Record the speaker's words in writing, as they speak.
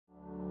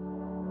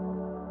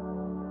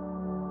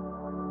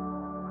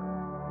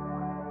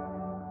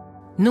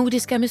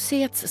Nordiska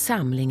museets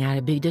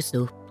samlingar byggdes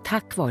upp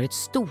tack vare ett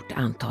stort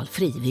antal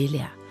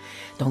frivilliga.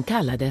 De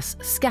kallades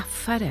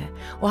skaffare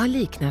och har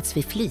liknats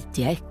vid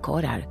flitiga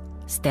ekorrar,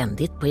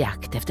 ständigt på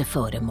jakt efter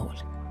föremål.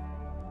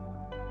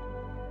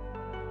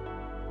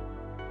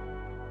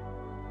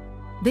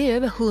 Det är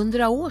över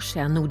 100 år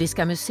sedan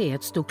Nordiska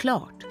museet stod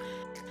klart.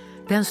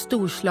 Den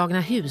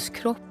storslagna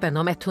huskroppen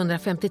om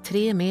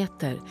 153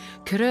 meter,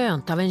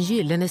 krönt av en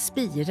gyllene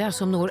spira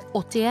som når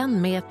 81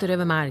 meter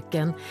över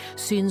marken,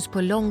 syns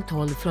på långt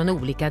håll från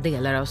olika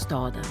delar av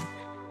staden.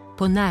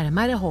 På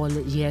närmare håll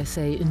ger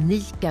sig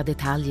unika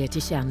detaljer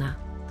till känna.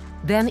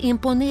 Den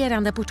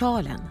imponerande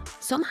portalen,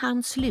 som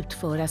hann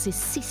slutföras i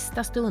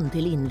sista stund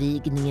till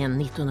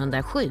invigningen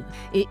 1907,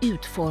 är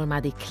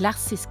utformad i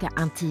klassiska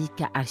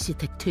antika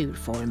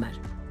arkitekturformer.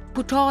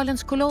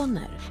 Portalens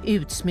kolonner,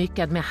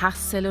 utsmyckad med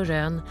hassel och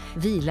rön,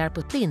 vilar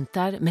på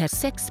plintar med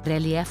 6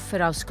 reliefer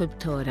av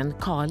skulptören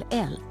Karl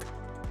Eld.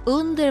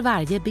 Under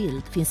varje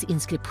bild finns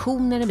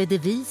inskriptioner med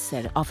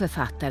deviser av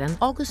författaren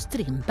August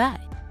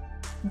Strindberg.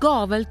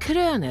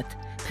 Gavelkrönet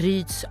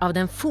pryds av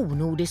den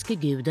fornnordiske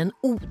guden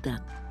Oden.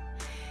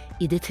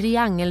 I det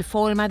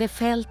triangelformade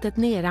fältet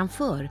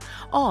nedanför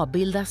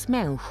avbildas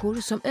människor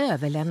som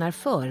överlämnar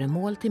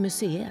föremål till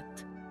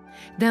museet.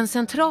 Den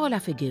centrala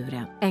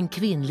figuren, en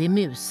kvinnlig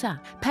musa,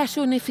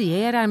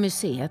 personifierar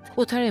museet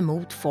och tar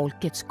emot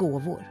folkets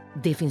gåvor.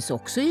 Det finns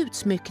också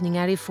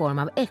utsmyckningar i form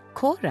av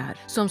ekorrar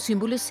som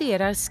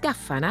symboliserar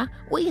skaffarna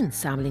och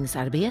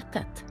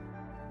insamlingsarbetet.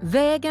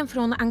 Vägen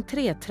från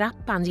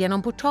entrétrappan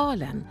genom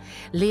portalen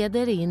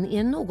leder in i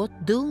en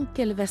något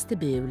dunkel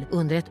vestibul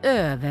under ett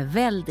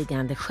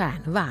överväldigande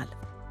stjärnvalv.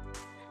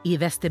 I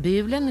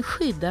vestibulen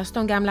skyddas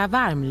de gamla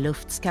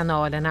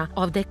varmluftskanalerna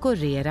av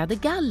dekorerade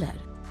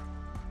galler.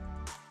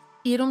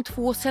 I de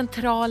 2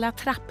 centrala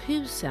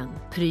trapphusen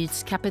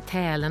pryds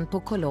kapitälen på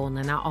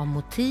kolonnerna av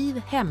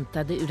motiv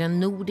hämtade ur den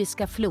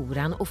nordiska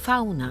floran och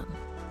faunan.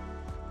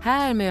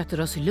 Här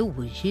möter oss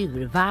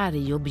lodjur,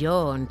 varg och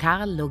björn,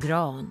 tall och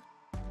gran.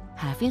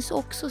 Här finns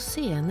också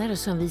scener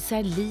som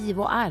visar liv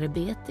och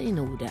arbete i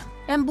Norden.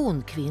 En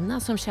bondkvinna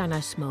som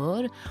tjänar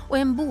smör och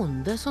en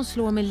bonde som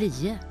slår med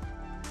lie.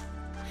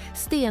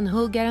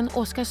 Stenhuggaren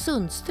Oskar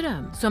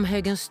Sundström, som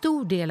högg en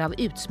stor del av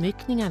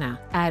utsmyckningarna,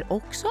 är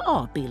också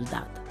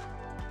avbildad.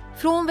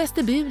 Från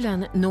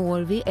vestibulen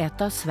når vi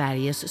ett av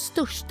Sveriges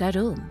största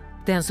rum,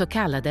 den så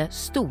kallade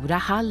Stora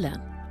hallen.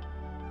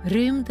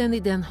 Rymden i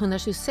den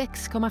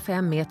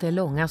 126,5 meter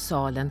långa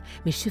salen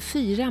med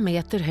 24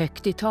 meter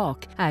högt i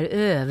tak är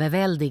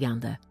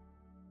överväldigande.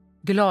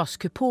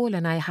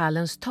 Glaskupolerna i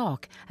hallens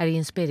tak är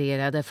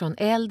inspirerade från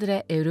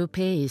äldre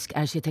europeisk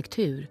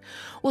arkitektur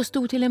och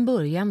stod till en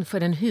början för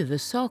den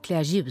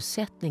huvudsakliga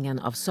ljussättningen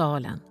av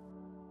salen.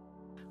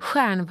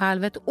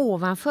 Stjärnvalvet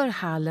ovanför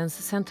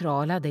hallens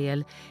centrala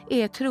del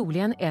är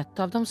troligen ett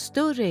av de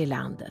större i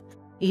landet.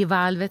 I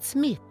valvets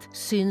mitt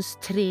syns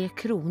 3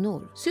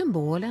 kronor,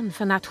 symbolen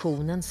för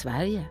nationen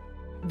Sverige.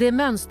 Det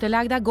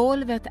mönsterlagda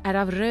golvet är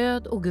av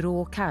röd och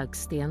grå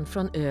kalksten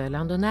från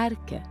Öland och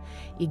Närke.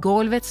 I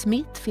golvets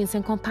mitt finns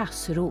en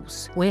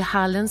kompassros och i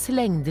hallens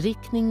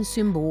längdriktning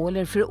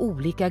symboler för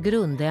olika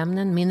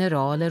grundämnen,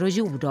 mineraler och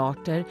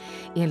jordarter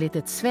enligt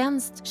ett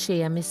svenskt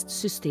kemiskt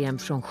system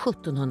från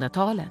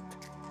 1700-talet.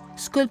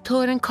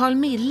 Skulptören Carl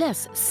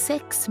Milles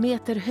 6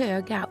 meter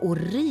höga och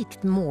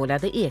rikt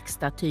målade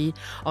ekstaty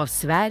av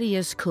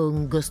Sveriges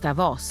kung Gustav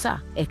Vasa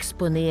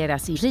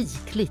exponeras i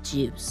rikligt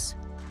ljus.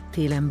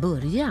 Till en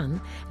början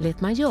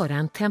lät man göra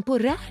en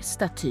temporär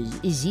staty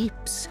i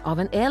gips av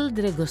en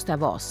äldre Gustav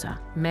Vasa.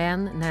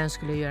 Men när den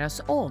skulle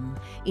göras om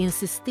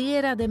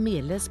insisterade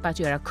Milles på att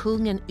göra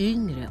kungen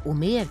yngre och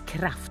mer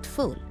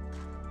kraftfull.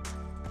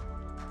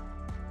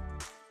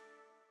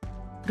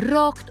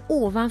 Rakt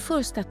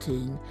ovanför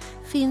statyn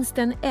finns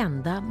den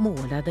enda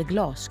målade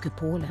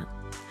glaskupolen.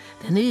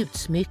 Den är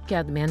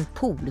utsmyckad med en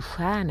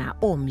polstjärna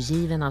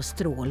omgiven av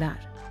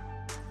strålar.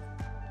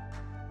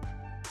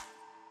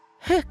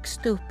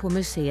 Högst upp på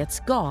museets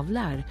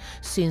gavlar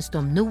syns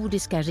de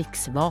nordiska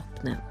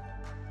riksvapnen.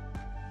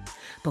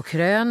 På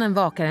krönen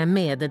vakar en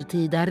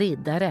medeltida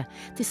riddare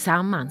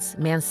tillsammans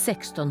med en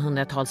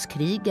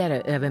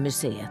 1600-talskrigare över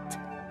museet.